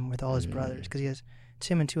with them with all his brothers, because it's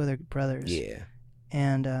him and 2 other brothers. Yeah.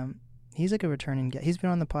 And he's like a returning guest. He's been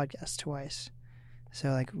on the podcast twice.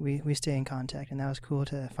 So like we stay in contact, and that was cool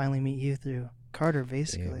to finally meet you through Carter,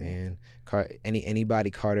 basically. Yeah, man. Anybody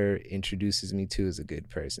Carter introduces me to is a good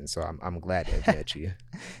person, so I'm glad to have met you.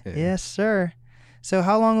 Yeah. Yes, sir. So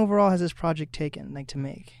how long overall has this project taken, like, to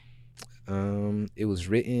make? It was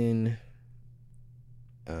written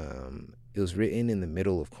in the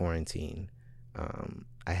middle of quarantine.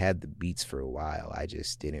 I had the beats for a while. I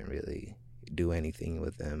just didn't really do anything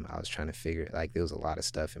with them. I was trying to figure, like, there was a lot of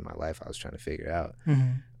stuff in my life I was trying to figure out.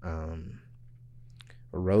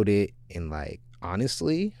 Wrote it in, like,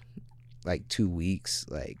 honestly, like 2 weeks,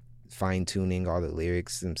 like fine tuning all the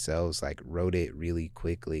lyrics themselves, like wrote it really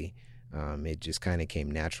quickly. It just kind of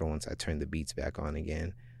came natural once I turned the beats back on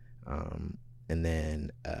again. And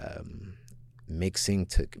then mixing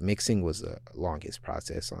was the longest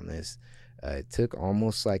process on this. It took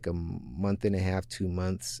almost like a month and a half, 2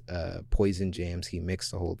 months. Poison Jams, he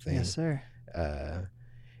mixed the whole thing. Yes, sir.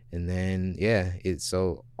 And then, yeah, it's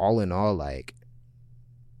so all in all, like,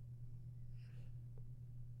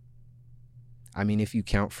 I mean, if you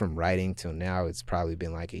count from writing till now, it's probably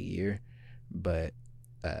been like a year, but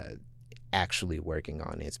actually working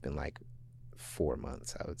on it's been like 4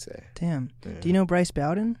 months, I would say. Damn. Yeah. Do you know Bryce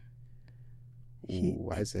Bowden? Ooh,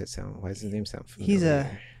 why does his name sound familiar? He's a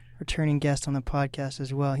returning guest on the podcast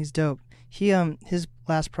as well. He's dope. He his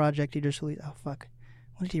last project he just released. Oh fuck,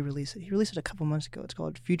 when did he release it? He released it a couple months ago. It's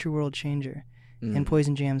called Future World Changer, and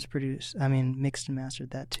Poison Jams mixed and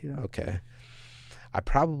mastered that too. Okay. I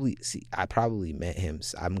probably met him.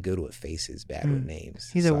 So I'm good with faces, bad with names.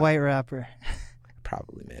 He's a white rapper.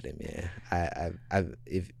 Probably met him. Yeah. I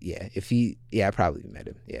probably met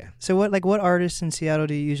him. Yeah. So what artists in Seattle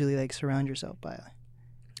do you usually like surround yourself by?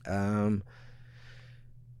 I'm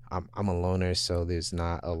a loner, so there's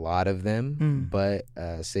not a lot of them. But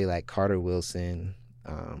say like Carter Wilson,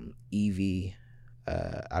 Evie.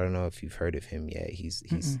 I don't know if you've heard of him yet.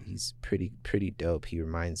 He's pretty dope. He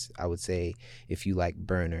reminds, I would say, if you like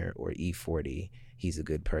Burner or E40, he's a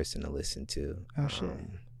good person to listen to. Oh shit.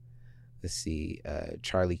 Let's see,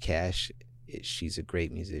 Charlie Cash. She's a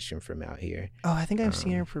great musician from out here. Oh, I think I've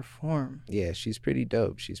seen her perform. Yeah, she's pretty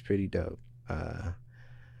dope.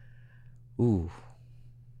 Will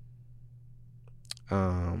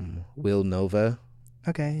Nova.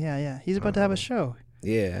 Okay, yeah. He's about to have a show.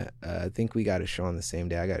 Yeah, I think we got a show on the same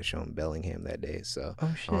day. I got a show in Bellingham that day, so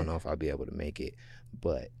oh, shit. I don't know if I'll be able to make it,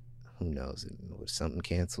 but who knows? If something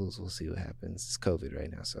cancels, we'll see what happens. It's COVID right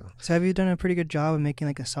now, so. So have you done a pretty good job of making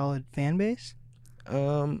like a solid fan base?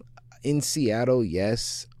 In Seattle,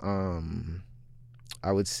 yes.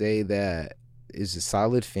 I would say that it's a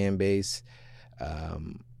solid fan base,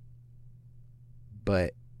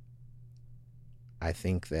 but I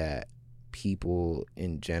think that people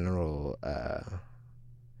in general,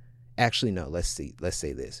 actually no, let's say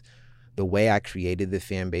this. The way I created the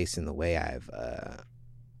fan base and the way I've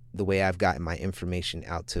gotten my information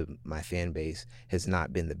out to my fan base has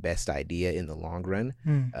not been the best idea in the long run.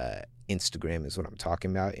 Instagram is what I'm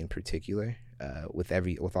talking about in particular. With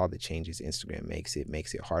all the changes Instagram makes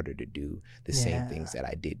it harder to do the same things that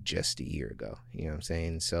I did just a year ago. You know what I'm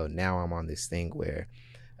saying? So now I'm on this thing where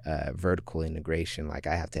vertical integration, like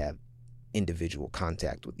I have to have individual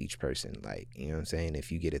contact with each person. Like, you know what I'm saying?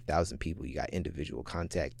 If you get 1,000 people, you got individual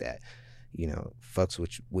contact that, you know, fucks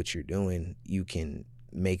with what you're doing. You can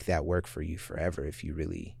make that work for you forever if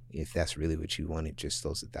that's really what you wanted, just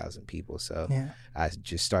those 1,000 people. So I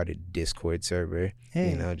just started a Discord server,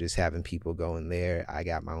 you know, just having people go in there. I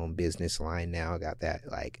got my own business line now. I got that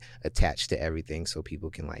like attached to everything so people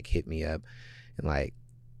can like hit me up and like,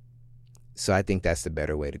 so I think that's the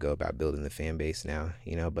better way to go about building the fan base now,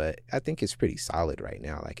 you know, but I think it's pretty solid right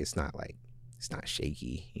now. Like it's not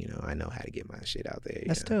shaky, you know. I know how to get my shit out there.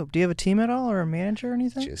 That's dope. Do you have a team at all or a manager or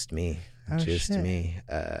anything? Just me. Oh, just shit. me.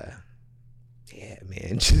 Yeah,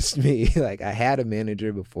 man, just me. Like I had a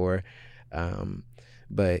manager before,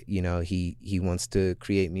 but you know, he wants to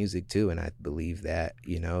create music too, and I believe that,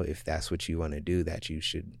 you know, if that's what you want to do, that you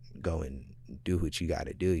should go and do what you got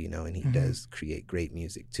to do, you know. And he does create great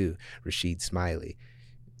music too. Rashid Smiley,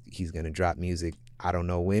 he's gonna drop music. I don't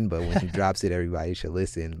know when, but when he drops it, everybody should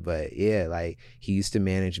listen. But yeah, like he used to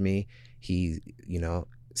manage me. He, you know,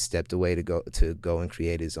 stepped away to go and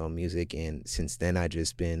create his own music, and since then I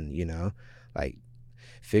just been, you know, like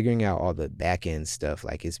figuring out all the back end stuff.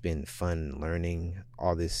 Like it's been fun learning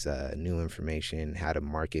all this new information, how to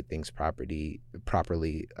market things properly,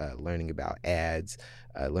 learning about ads,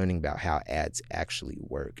 learning about how ads actually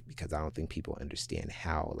work, because I don't think people understand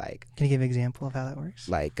how, like. Can you give an example of how that works?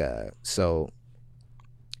 Like, so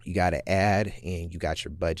you got an ad and you got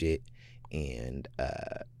your budget, and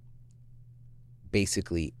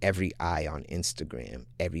basically every eye on Instagram,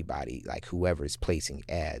 everybody, like whoever's placing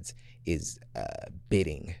ads is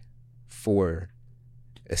bidding for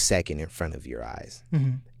a second in front of your eyes.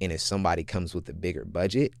 And if somebody comes with a bigger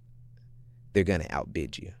budget, they're going to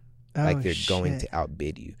outbid you. Going to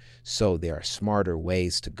outbid you. So there are smarter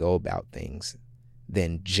ways to go about things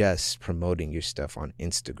than just promoting your stuff on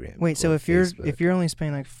Instagram. Wait, so if you're only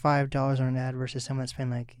spending like $5 on an ad versus someone that's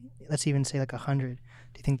spending like let's even say like 100.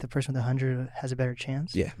 Do you think the person with 100 has a better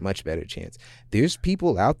chance? Yeah, much better chance. There's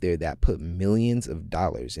people out there that put millions of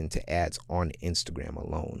dollars into ads on Instagram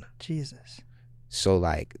alone. Jesus. So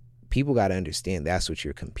like people got to understand that's what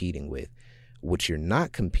you're competing with. What you're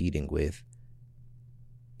not competing with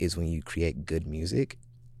is when you create good music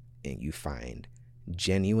and you find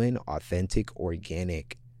genuine, authentic,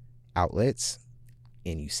 organic outlets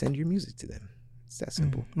and you send your music to them. It's that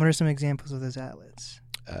simple. What are some examples of those outlets?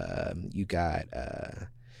 You got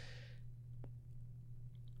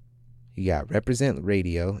Represent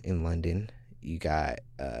Radio in London. You got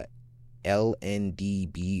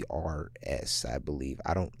LNDBRS, I believe.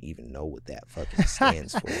 I don't even know what that fucking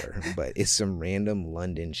stands for, but it's some random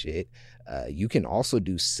London shit. You can also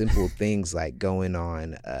do simple things like going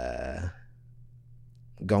on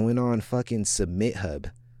fucking Submit Hub.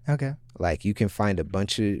 Okay. Like you can find a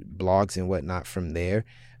bunch of blogs and whatnot from there.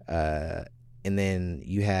 And then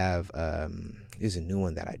you have there's a new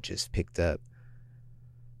one that I just picked up.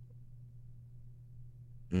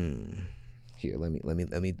 Here, let me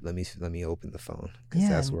open the phone because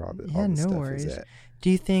that's where all the stuff worries. is at.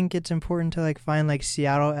 Do you think it's important to like find like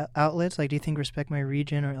Seattle outlets? Like, do you think Respect My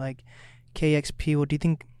Region or like KXP? Well, do you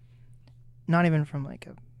think, not even from like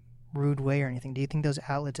a rude way or anything, do you think those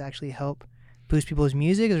outlets actually help boost people's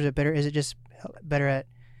music, or is it better? Is it just better at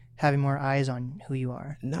having more eyes on who you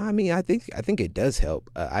are? No, I mean, I think it does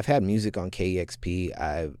help. I've had music on KXP.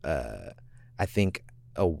 I think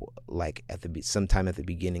like sometime at the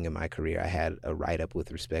beginning of my career, I had a write up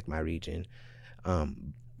with Respect My Region.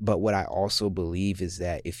 But what I also believe is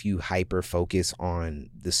that if you hyper focus on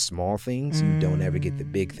the small things, you don't ever get the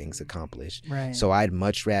big things accomplished. Right. So I'd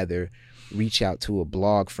much rather reach out to a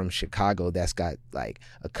blog from Chicago that's got like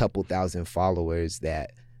a couple thousand followers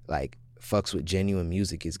that like fucks with genuine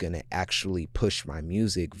music, is going to actually push my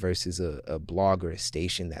music, versus a blog or a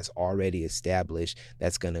station that's already established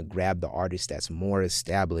that's going to grab the artist that's more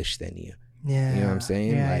established than you. Yeah. You know what I'm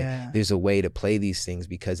saying? Yeah, There's a way to play these things,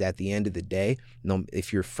 because at the end of the day,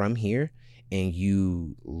 if you're from here and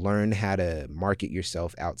you learn how to market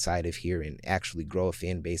yourself outside of here and actually grow a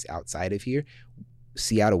fan base outside of here,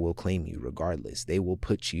 Seattle will claim you regardless. They will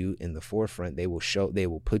put you in the forefront. They will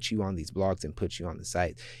put you on these blogs and put you on the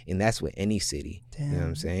site. And that's with any city. Damn. You know what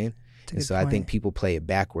I'm saying? And so point. I think people play a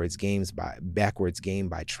backwards game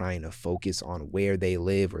by trying to focus on where they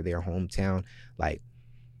live or their hometown. Like,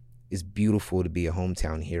 it's beautiful to be a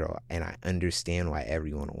hometown hero, and I understand why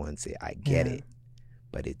everyone wants it. I get it,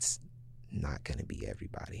 but it's not gonna be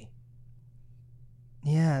everybody.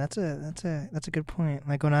 Yeah, that's a good point.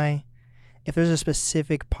 Like if there's a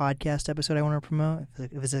specific podcast episode I want to promote,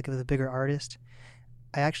 if it's like with a bigger artist,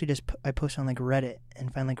 I actually I post on like Reddit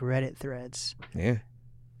and find like Reddit threads. Yeah.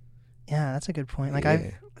 Yeah, that's a good point. Like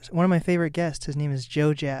one of my favorite guests, his name is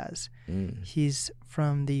Joe Jazz. He's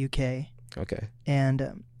from the UK. Okay.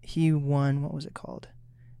 And he won, what was it called?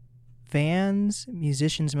 Vans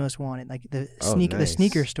Musicians Most Wanted, like the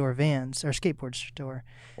sneaker store, Vans, or skateboard store.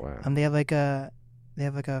 Wow. They have like a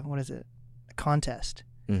what is it? A contest.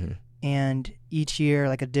 Mm-hmm. And each year,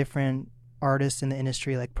 like a different artist in the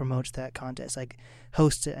industry like promotes that contest, like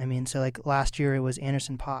hosts it. I mean, so like last year it was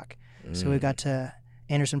Anderson .Paak. So we got to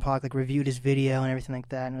Anderson .Paak like reviewed his video and everything like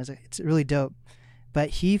that, and it's really dope. But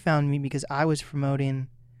he found me because I was promoting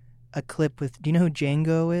a clip with, do you know who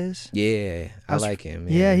Django is? Yeah, I like him.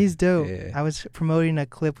 Yeah, he's dope. Yeah. I was promoting a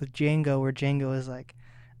clip with Django where Django is like,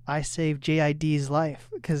 I saved JID's life,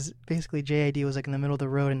 because basically JID was like in the middle of the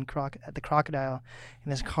road at the Crocodile,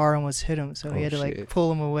 and his car almost hit him, so he had to like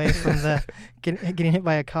pull him away from the getting hit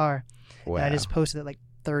by a car. Wow. And I just posted that like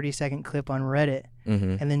 30-second clip on Reddit,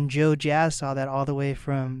 mm-hmm. and then Joe Jazz saw that all the way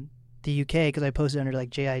from the UK, because I posted under like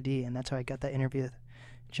JID, and that's how I got that interview with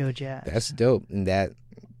Joe Jazz. That's dope. And that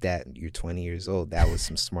you're 20 years old, that was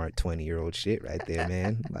some smart 20-year-old shit right there,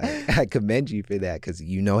 man. Like, I commend you for that, because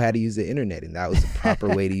you know how to use the internet, and that was the proper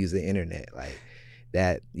way to use the internet. Like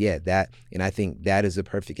that, and I think that is a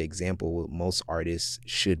perfect example of what most artists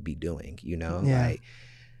should be doing, you know? Yeah.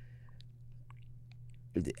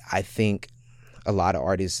 Like, I think a lot of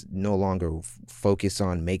artists no longer focus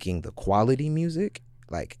on making the quality music,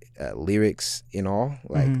 like lyrics and all,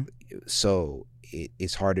 like, so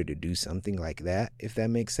it's harder to do something like that, if that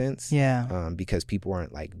makes sense. Yeah. Because people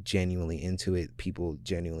aren't like genuinely into it. People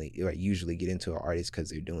genuinely usually get into an artist because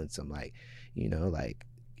they're doing some like, you know, like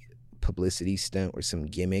publicity stunt or some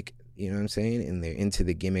gimmick, you know what I'm saying? And they're into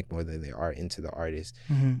the gimmick more than they are into the artist.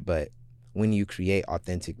 Mm-hmm. But when you create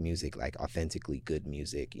authentic music, like authentically good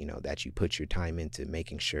music, you know, that you put your time into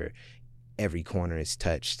making sure every corner is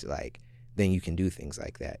touched, like, then you can do things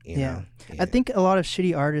like that, you know? Yeah. I think a lot of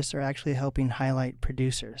shitty artists are actually helping highlight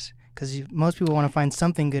producers, because most people want to find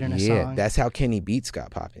something good in a Yeah, song. that's how Kenny Beats got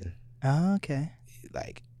popping. Oh, okay.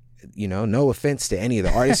 Like, you know, no offense to any of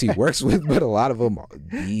the artists he works with, but a lot of them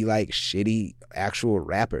be like shitty actual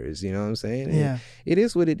rappers. You know what I'm saying? And Yeah. it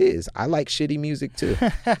is what it is. I like shitty music too.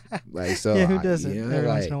 Like, so yeah, who doesn't? you know, Every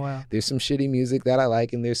once like, in a while. there's some shitty music that I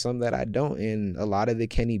like and there's some that I don't. And a lot of the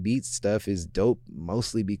Kenny Beats stuff is dope,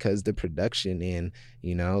 mostly because the production and,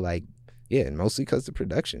 you know, like, yeah, mostly because the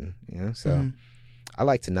production, you know? So Mhm. I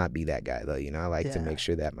like to not be that guy though, you know? I like to Yeah. make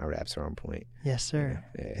sure that my raps are on point. Yes, sir.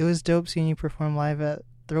 Yeah. It was dope seeing you perform live at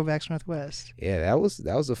Throwbacks Northwest. Yeah, that was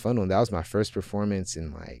a fun one. That was my first performance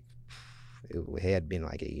in like, it had been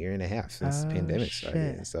like a year and a half since the Oh, pandemic shit.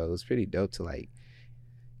 started. And so it was pretty dope to like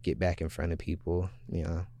get back in front of people, you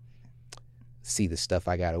know, see the stuff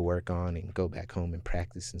I got to work on and go back home and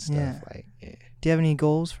practice and stuff. Yeah. Like, yeah. Do you have any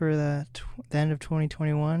goals for the end of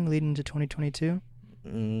 2021 leading into 2022?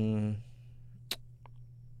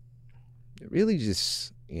 Really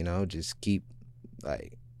just, you know, just keep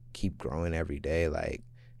growing every day. Like,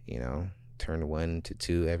 you know, turn 1 to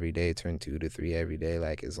 2 every day, turn 2 to 3 every day.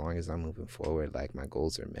 Like, as long as I'm moving forward, like my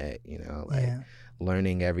goals are met, you know, like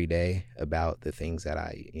learning every day about the things that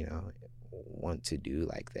I, you know, want to do,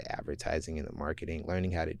 like the advertising and the marketing,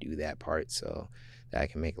 learning how to do that part so that I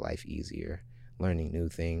can make life easier, learning new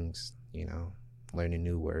things, you know, learning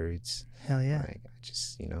new words. Hell yeah. Like, I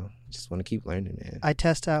just, you know, just want to keep learning, man. I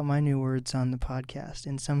test out my new words on the podcast,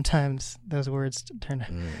 and sometimes those words turn.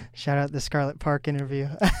 Shout out the Scarlett Park interview.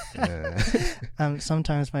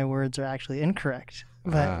 Sometimes my words are actually incorrect,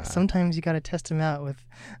 but sometimes you got to test them out with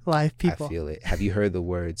live people. I feel it. Have you heard the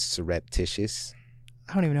word surreptitious?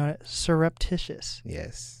 I don't even know it. Surreptitious.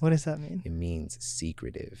 Yes. What does that mean? It means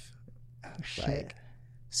secretive. Oh shit. Like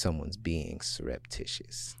someone's being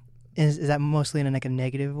surreptitious. Is that mostly in like a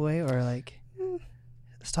negative way, or like,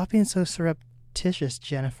 stop being so surreptitious,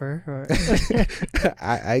 Jennifer? Or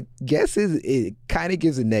I guess it kind of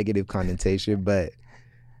gives a negative connotation, but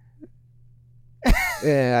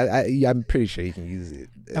yeah, I'm pretty sure you can use it.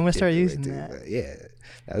 I'm gonna start using that. Yeah,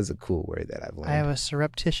 that was a cool word that I've learned. I have a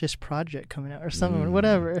surreptitious project coming out, or something,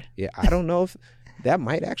 whatever. Yeah, I don't know if that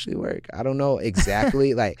might actually work. I don't know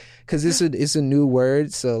exactly, like, because it's a new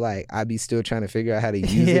word, so like I'd be still trying to figure out how to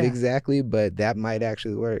use it exactly, but that might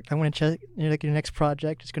actually work. I'm gonna check your next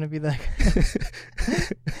project. It's gonna be like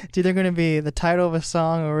it's either gonna be the title of a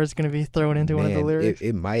song or it's gonna be thrown into one of the lyrics.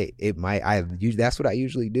 It might. That's what I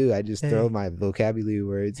usually do. I just throw my vocabulary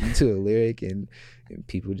words into a lyric, and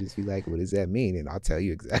people just be like, "What does that mean?" And I'll tell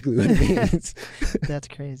you exactly what it means. That's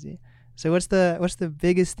crazy. So what's the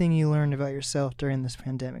biggest thing you learned about yourself during this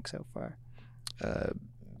pandemic so far?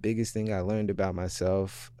 Biggest thing I learned about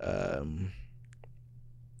myself, I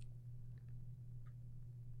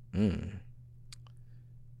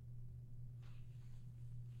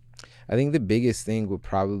think the biggest thing would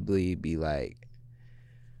probably be like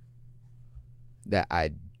that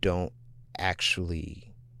I don't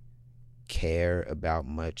actually care about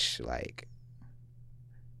much, like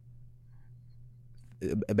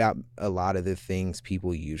about a lot of the things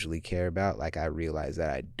people usually care about. Like, I realize that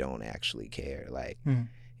I don't actually care. Like,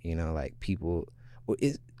 you know, like people,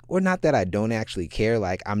 or not that I don't actually care.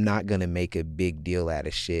 Like, I'm not gonna make a big deal out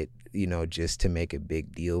of shit, you know, just to make a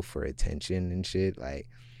big deal for attention and shit. Like,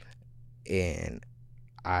 and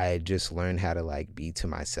I just learned how to like be to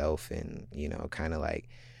myself and, you know, kind of like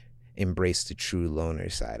embrace the true loner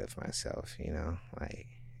side of myself, you know, like,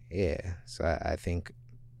 yeah. So I think,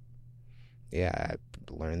 yeah, I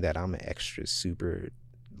learned that I'm an extra super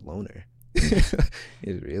loner.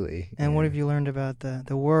 It really. And what have you learned about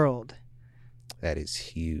the world? That is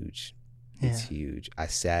huge. It's huge.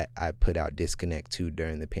 I put out Disconnect 2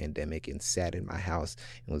 during the pandemic and sat in my house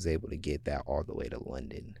and was able to get that all the way to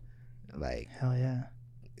London. Like, hell yeah.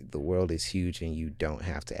 The world is huge and you don't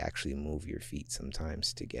have to actually move your feet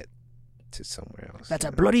sometimes to get to somewhere else. That's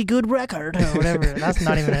a bloody good record or whatever. That's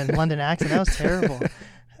not even a London accent. That was terrible.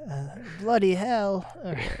 Bloody hell.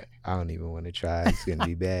 I don't even want to try. It's gonna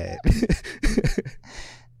be bad.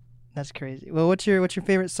 That's crazy. Well, what's your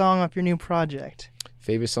favorite song off your new project?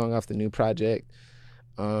 Favorite song off the new project?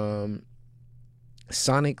 Sonically,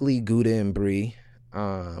 Gouda and Brie.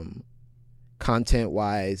 Content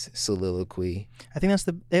wise, Soliloquy. I think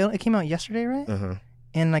it came out yesterday, right? Uh-huh.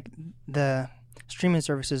 And like the streaming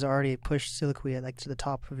services already pushed Soliloquy like to the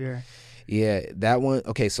top of your. Yeah, that one.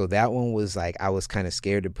 Okay, so that one was like, I was kind of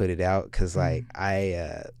scared to put it out because like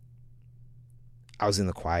I was in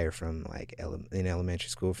the choir from like in elementary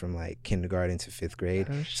school from like kindergarten to 5th grade.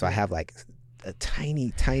 Oh, so I have like a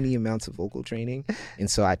tiny amounts of vocal training, and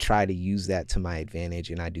so I try to use that to my advantage.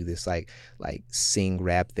 And I do this like sing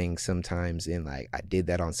rap thing sometimes, and like I did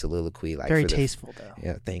that on Soliloquy. Like very tasteful though.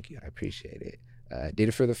 Yeah, thank you. I appreciate it. Did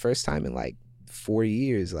it for the first time in like 4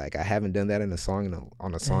 years. Like I haven't done that in a song in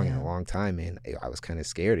a long time, and I was kind of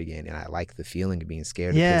scared again. And I like the feeling of being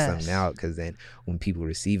scared to put something out, because then when people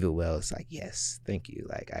receive it well, it's like, yes, thank you.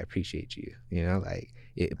 Like I appreciate you. You know, like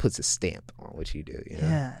it puts a stamp on what you do. You know?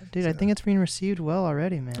 Yeah, dude. So, I think it's being received well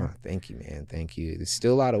already, man. Oh, thank you, man. Thank you. There's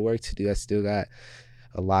still a lot of work to do. I still got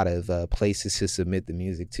a lot of places to submit the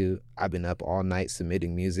music to. I've been up all night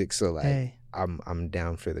submitting music, so like I'm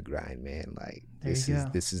down for the grind, man. Like this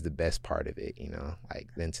is the best part of it, you know. Like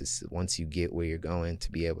then once you get where you're going,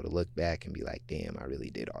 to be able to look back and be like, damn, I really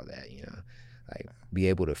did all that, you know. Like be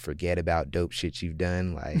able to forget about dope shit you've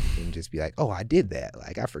done, like, and just be like, oh, I did that.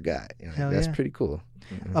 Like I forgot. You know, that's pretty cool.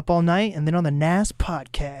 Mm-hmm. Up all night and then on the NAS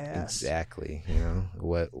podcast. Exactly. You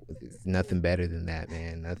know, nothing better than that,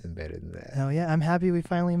 man. Nothing better than that. Hell yeah. I'm happy we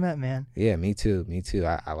finally met, man. Yeah, me too.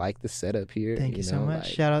 I like the setup here. Thank you so much.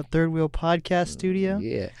 Like, shout out Third Wheel Podcast Studio.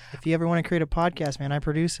 Yeah. If you ever want to create a podcast, man, I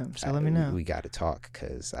produce them. So let me know. We got to talk,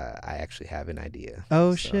 because I actually have an idea.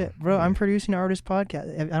 Oh, shit. Bro, I'm producing an artist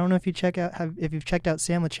podcast. I don't know if you've checked out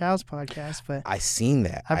Sam LaChow's podcast, but I seen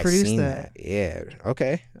that. I produced that. Yeah.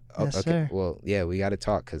 Okay. Yes, okay. Sir. Well, yeah, we got to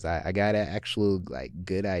talk, because I got an actual like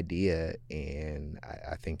good idea, and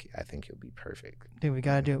I think you'll be perfect. Dude, we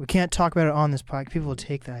got to do it. We can't talk about it on this podcast. People will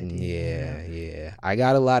take the idea. Yeah. I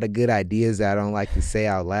got a lot of good ideas that I don't like to say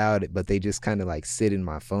out loud, but they just kind of like sit in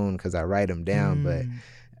my phone because I write them down. But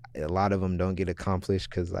a lot of them don't get accomplished,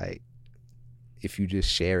 because like if you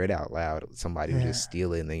just share it out loud, somebody will just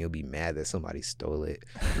steal it, and then you'll be mad that somebody stole it.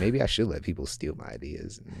 Maybe I should let people steal my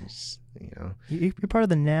ideas. And just, you know, you're part of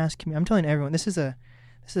the NAS community. I'm telling everyone, this is a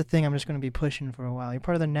thing I'm just going to be pushing for a while. You're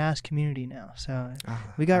part of the NAS community now, so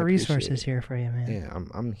we got resources here for you, man. Yeah,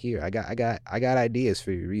 I'm here. I got ideas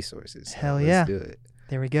for your resources. So Hell yeah, let's do it.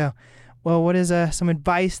 There we go. Well, what is some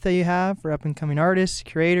advice that you have for up and coming artists,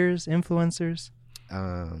 creators, influencers?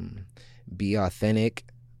 Be authentic.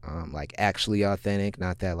 Like actually authentic,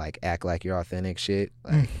 not that like act like you're authentic shit.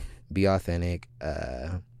 Like be authentic.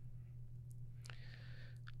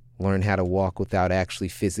 Learn how to walk without actually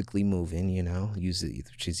physically moving, you know,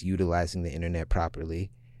 which is utilizing the internet properly.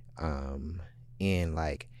 And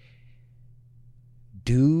like,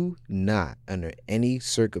 do not under any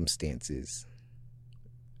circumstances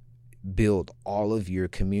build all of your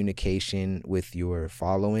communication with your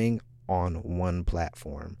following on one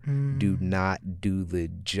platform. Do not do the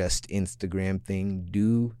just Instagram thing.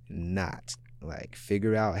 Do not. Like,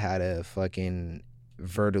 figure out how to fucking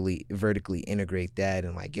vertically integrate that,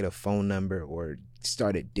 and like get a phone number or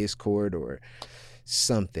start a Discord or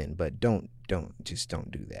something. But don't do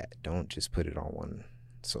that. Don't just put it on one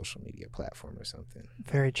social media platform or something.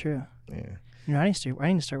 Very true. Yeah. You know, I need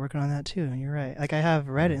to start working on that too. You're right. Like I have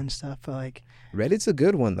Reddit and stuff, but like Reddit's a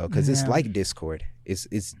good one though, because it's like Discord.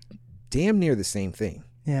 It's damn near the same thing.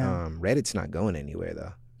 Yeah. Reddit's not going anywhere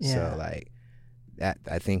though. Yeah. So like that,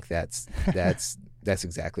 I think that's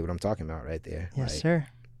exactly what I'm talking about right there. Yes, like, sir.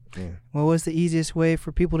 Yeah. What was the easiest way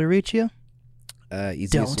for people to reach you?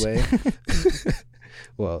 Easiest way.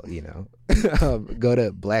 Well, you know, go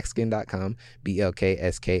to blackskin.com,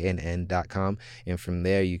 BLKSKNN.com, and from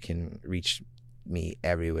there you can reach me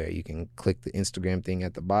everywhere. You can click the Instagram thing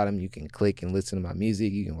at the bottom. You can click and listen to my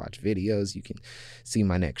music. You can watch videos. You can see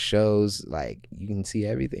my next shows. Like, you can see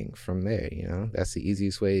everything from there, you know? That's the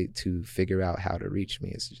easiest way to figure out how to reach me,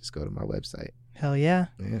 is to just go to my website. Hell yeah.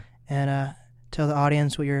 Yeah. And tell the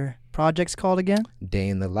audience what your project's called again. Day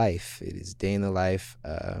in the Life. It is Day in the Life,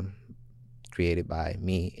 created by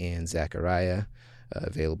me and Zachariah,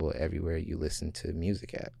 available everywhere you listen to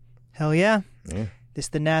music at. Hell yeah. Yeah. This is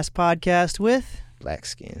the NAS podcast with Black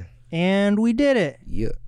Skin. And we did it. Yeah.